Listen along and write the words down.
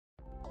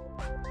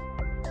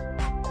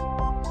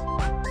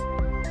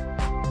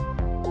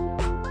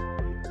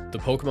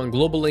Pokemon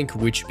Global Link,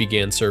 which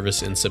began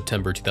service in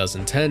September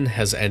 2010,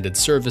 has ended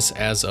service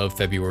as of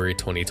February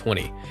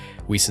 2020.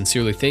 We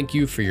sincerely thank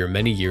you for your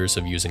many years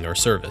of using our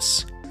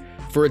service.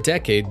 For a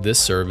decade, this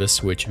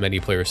service, which many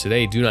players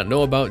today do not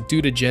know about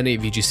due to Gen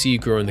 8 VGC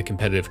growing the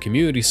competitive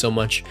community so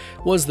much,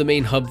 was the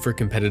main hub for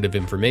competitive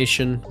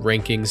information,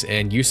 rankings,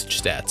 and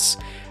usage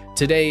stats.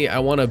 Today, I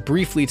want to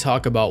briefly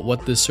talk about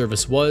what this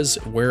service was,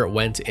 where it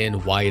went,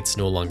 and why it's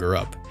no longer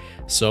up.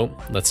 So,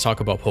 let's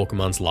talk about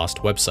Pokemon's lost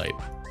website.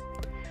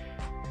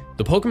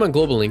 The Pokemon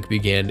Global Link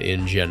began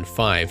in Gen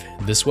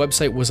 5. This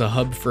website was a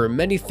hub for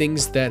many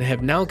things that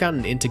have now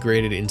gotten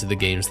integrated into the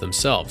games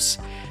themselves.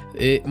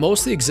 It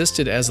mostly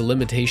existed as a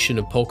limitation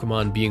of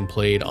Pokemon being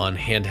played on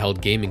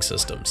handheld gaming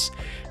systems.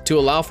 To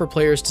allow for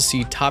players to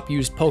see top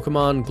used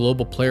Pokemon,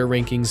 global player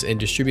rankings, and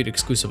distribute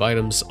exclusive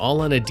items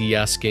all on a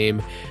DS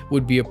game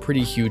would be a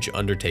pretty huge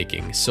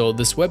undertaking, so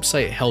this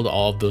website held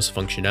all of those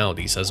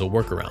functionalities as a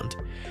workaround.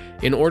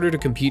 In order to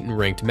compete in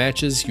ranked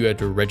matches, you had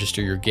to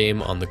register your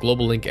game on the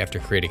Global Link after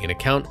creating an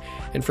account,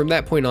 and from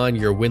that point on,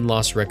 your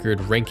win-loss record,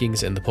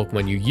 rankings, and the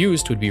Pokemon you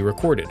used would be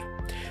recorded.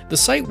 The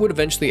site would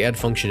eventually add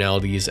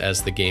functionalities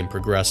as the game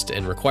progressed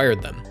and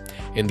required them.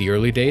 In the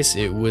early days,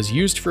 it was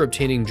used for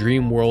obtaining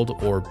Dream World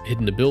or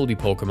Hidden Ability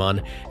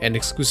Pokemon and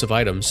exclusive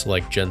items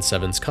like Gen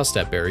 7's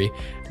Custat Berry,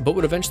 but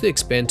would eventually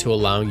expand to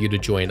allowing you to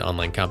join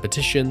online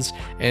competitions,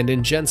 and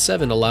in Gen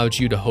 7 allowed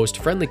you to host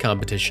friendly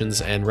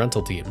competitions and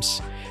rental teams.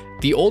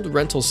 The old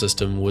rental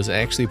system was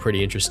actually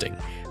pretty interesting.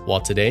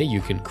 While today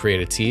you can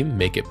create a team,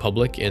 make it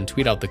public, and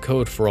tweet out the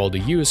code for all to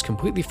use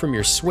completely from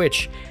your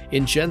Switch,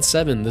 in Gen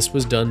 7 this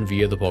was done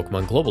via the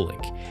Pokemon Global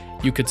Link.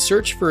 You could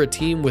search for a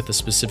team with a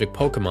specific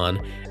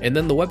Pokemon, and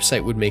then the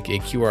website would make a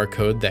QR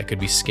code that could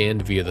be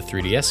scanned via the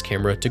 3DS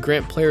camera to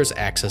grant players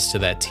access to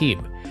that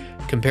team.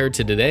 Compared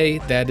to today,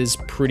 that is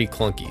pretty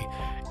clunky.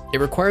 It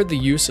required the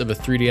use of a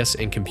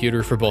 3DS and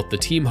computer for both the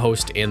team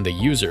host and the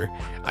user.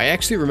 I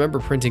actually remember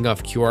printing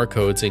off QR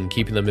codes and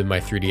keeping them in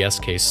my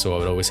 3DS case so I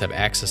would always have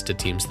access to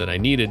teams that I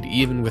needed,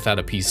 even without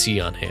a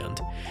PC on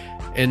hand.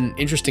 An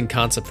interesting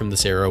concept from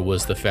this era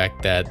was the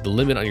fact that the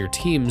limit on your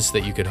teams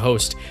that you could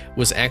host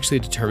was actually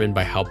determined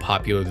by how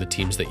popular the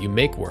teams that you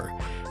make were.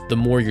 The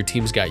more your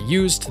teams got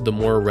used, the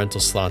more rental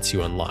slots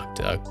you unlocked,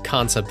 a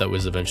concept that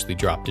was eventually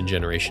dropped in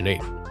Generation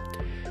 8.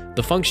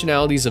 The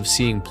functionalities of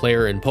seeing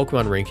player and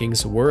Pokemon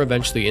rankings were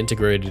eventually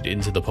integrated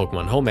into the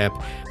Pokemon Home app,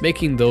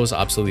 making those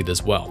obsolete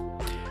as well.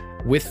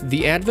 With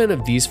the advent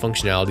of these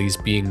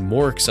functionalities being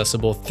more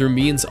accessible through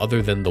means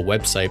other than the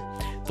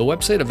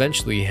website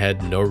eventually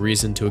had no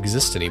reason to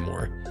exist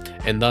anymore.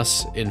 And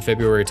thus, in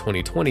February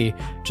 2020,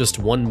 just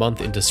 1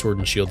 month into Sword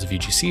and Shield's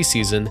VGC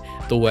season,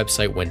 the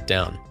website went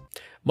down.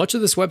 Much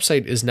of this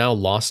website is now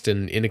lost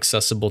and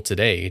inaccessible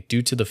today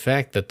due to the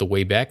fact that the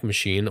Wayback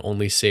Machine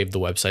only saved the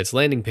website's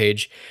landing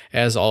page,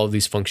 as all of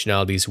these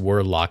functionalities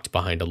were locked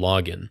behind a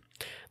login.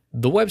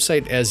 The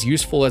website, as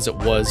useful as it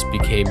was,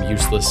 became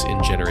useless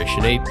in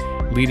Generation 8,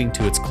 leading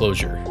to its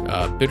closure,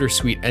 a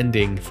bittersweet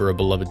ending for a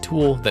beloved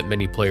tool that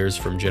many players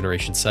from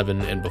Generation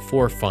 7 and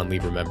before fondly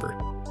remember.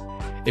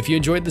 If you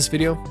enjoyed this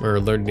video or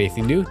learned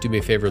anything new, do me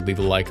a favor, leave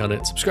a like on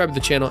it, subscribe to the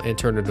channel, and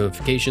turn on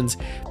notifications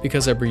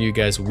because I bring you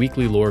guys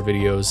weekly lore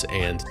videos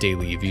and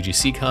daily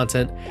VGC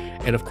content.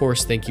 And of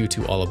course, thank you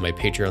to all of my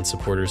Patreon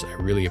supporters. I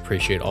really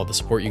appreciate all the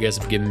support you guys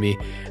have given me.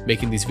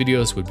 Making these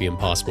videos would be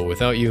impossible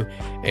without you.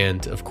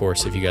 And of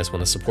course, if you guys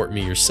want to support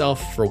me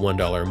yourself, for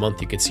 $1 a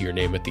month, you can see your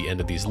name at the end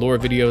of these lore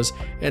videos.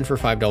 And for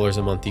 $5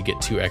 a month, you get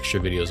 2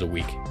 extra videos a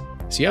week.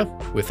 So yeah,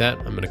 with that,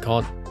 I'm going to call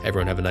it.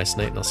 Everyone have a nice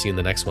night, and I'll see you in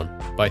the next one.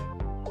 Bye.